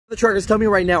The truckers, tell me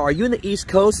right now, are you in the East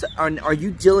Coast? Are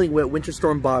you dealing with Winter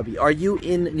Storm Bobby? Are you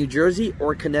in New Jersey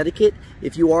or Connecticut?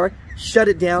 If you are, shut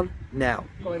it down now.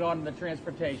 Going on in the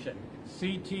transportation.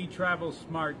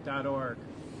 cttravelsmart.org.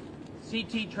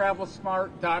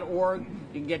 cttravelsmart.org.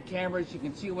 You can get cameras. You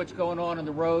can see what's going on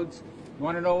the roads. You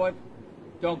want to know what?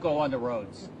 Don't go on the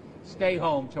roads. Stay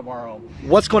home tomorrow.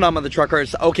 What's going on, the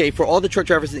truckers? Okay, for all the truck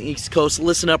drivers in the East Coast,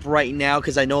 listen up right now,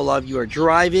 because I know a lot of you are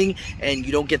driving and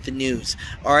you don't get the news.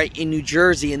 All right, in New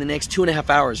Jersey, in the next 2.5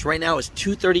 hours, right now it's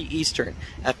 2:30 Eastern.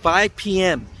 At 5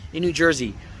 p.m. in New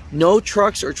Jersey, no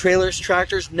trucks or trailers,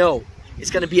 tractors, no.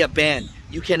 It's going to be a ban.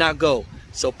 You cannot go.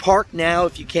 So park now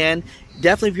if you can.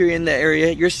 Definitely if you're in the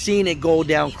area, you're seeing it go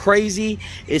down crazy.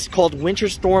 It's called Winter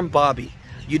Storm Bobby.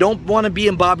 You don't want to be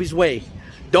in Bobby's way.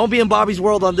 Don't be in Bobby's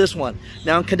world on this one.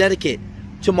 Now in Connecticut,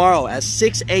 tomorrow at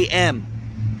 6 a.m.,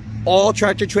 all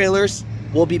tractor trailers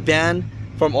will be banned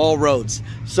from all roads.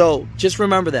 So just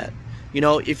remember that. You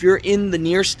know, if you're in the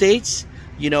near states,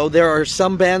 you know, there are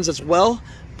some bans as well.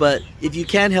 But if you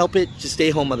can't help it, just stay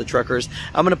home, mother truckers.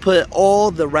 I'm going to put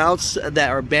all the routes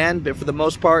that are banned, but for the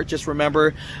most part, just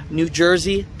remember New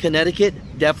Jersey,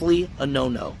 Connecticut, definitely a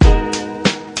no-no.